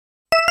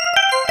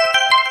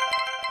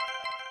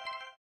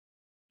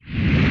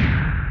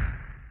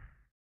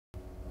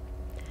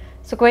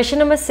So question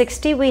number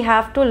 60, we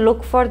have to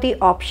look for the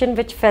option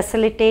which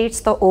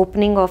facilitates the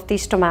opening of the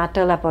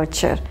stomatal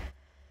aperture.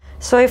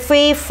 So if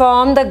we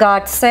form the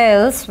guard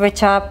cells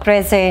which are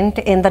present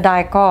in the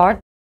dichord,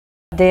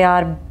 they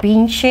are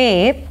bean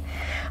shaped,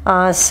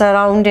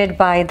 surrounded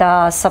by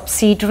the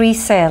subsidiary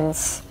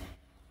cells,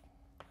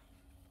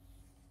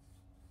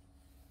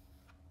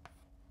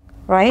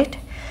 right?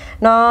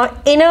 Now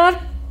inner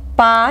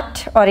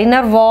part or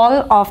inner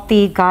wall of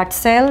the guard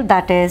cell,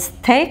 that is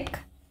thick,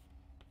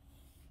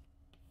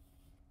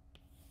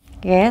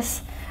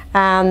 yes,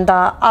 and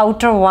the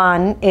outer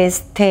one is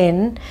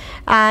thin.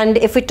 And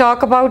if we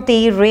talk about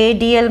the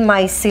radial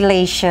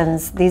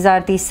myceliations, these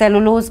are the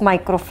cellulose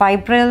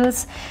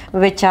microfibrils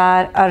which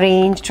are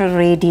arranged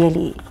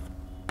radially,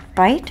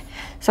 right?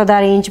 So the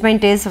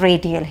arrangement is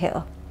radial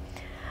here.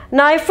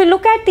 Now if we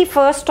look at the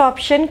first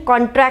option,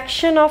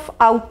 contraction of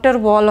outer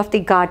wall of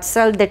the guard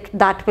cell,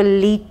 that will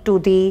lead to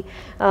the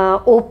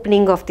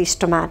opening of the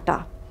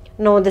stomata.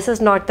 No, this is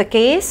not the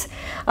case.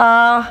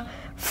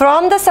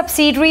 From the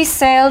subsidiary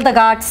cell, the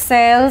guard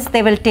cells,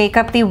 they will take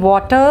up the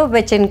water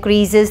which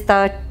increases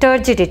the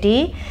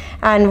turgidity.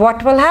 And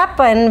what will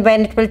happen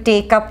when it will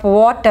take up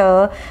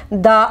water,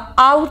 the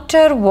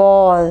outer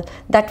wall,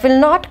 that will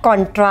not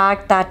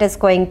contract, that is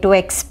going to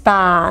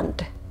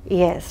expand.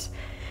 Yes.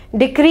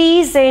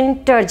 Decrease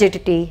in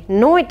turgidity.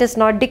 No, it is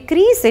not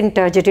decrease in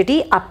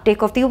turgidity.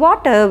 Uptake of the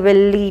water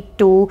will lead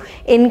to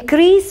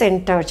increase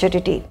in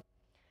turgidity.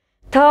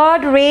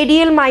 Third,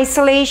 radial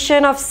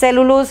mycelation of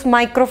cellulose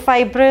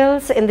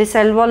microfibrils in the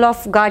cell wall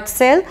of guard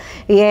cell.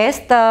 Yes,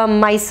 the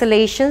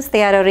mycelations,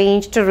 they are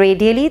arranged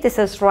radially. This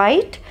is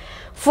right.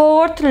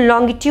 Fourth,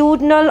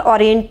 longitudinal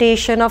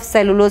orientation of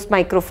cellulose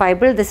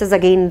microfibril. This is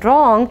again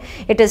wrong.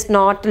 It is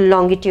not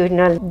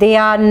longitudinal. They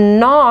are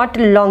not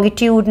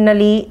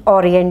longitudinally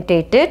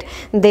orientated.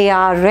 They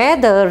are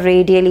rather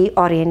radially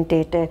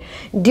orientated.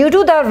 Due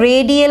to the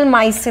radial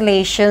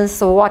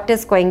mycelations, what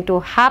is going to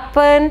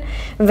happen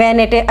when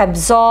it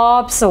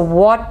absorbs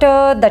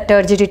water? The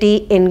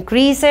turgidity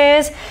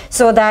increases,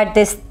 so that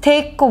this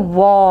thick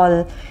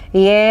wall,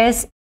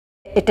 yes,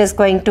 it is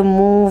going to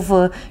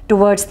move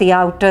towards the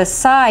outer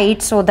side,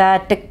 so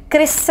that a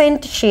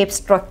crescent shaped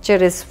structure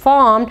is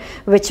formed,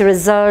 which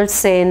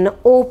results in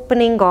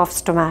opening of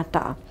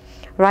stomata,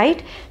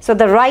 right? So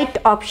the right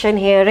option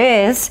here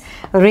is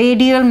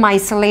radial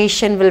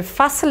mycelation will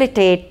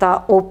facilitate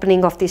the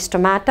opening of the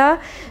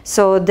stomata.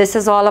 So this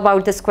is all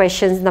about this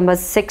question number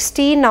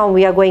 60. Now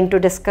we are going to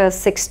discuss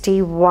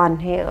 61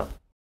 here.